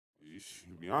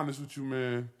To be honest with you,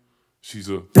 man, she's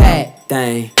a bad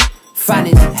thing,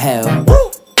 fine as hell,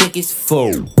 thick as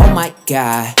full. Oh my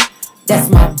God, that's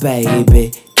my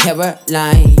baby.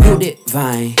 Caroline, you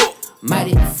divine,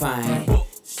 mighty fine.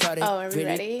 Oh, are we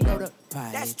ready?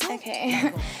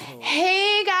 Okay.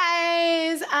 Hey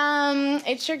guys,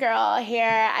 it's your girl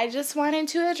here. I just wanted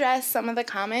to address some of the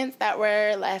comments that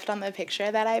were left on the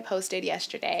picture that I posted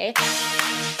yesterday.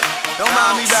 Don't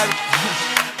mind me, baby.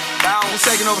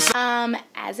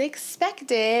 As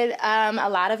expected, a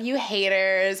lot of you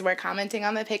haters were commenting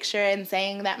on the picture and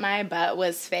saying that my butt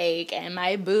was fake and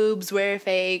my boobs were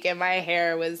fake and my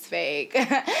hair was fake.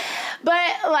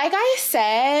 But like I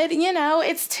said, you know,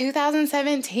 it's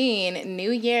 2017,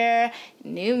 new year,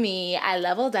 new me. I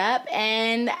leveled up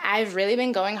and I've really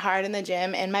been going hard in the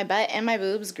gym and my butt and my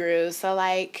boobs grew. So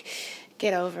like,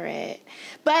 get over it.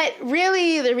 But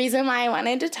really, the reason why I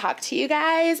wanted to talk to you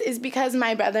guys is because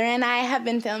my brother and I have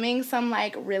been filming some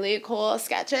like really cool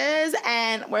sketches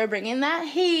and we're bringing that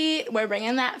heat, we're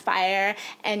bringing that fire,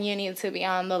 and you need to be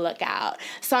on the lookout.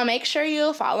 So make sure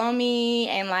you follow me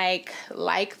and like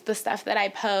the stuff that I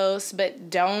post,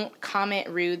 but don't comment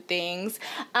rude things.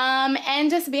 And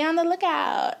just be on the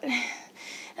lookout.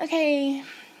 Okay,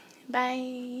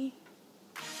 bye.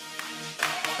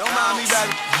 Don't mind me,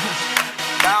 baby.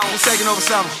 Bounce, taking over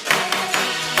something.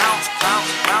 Bounce, bounce,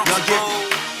 bounce.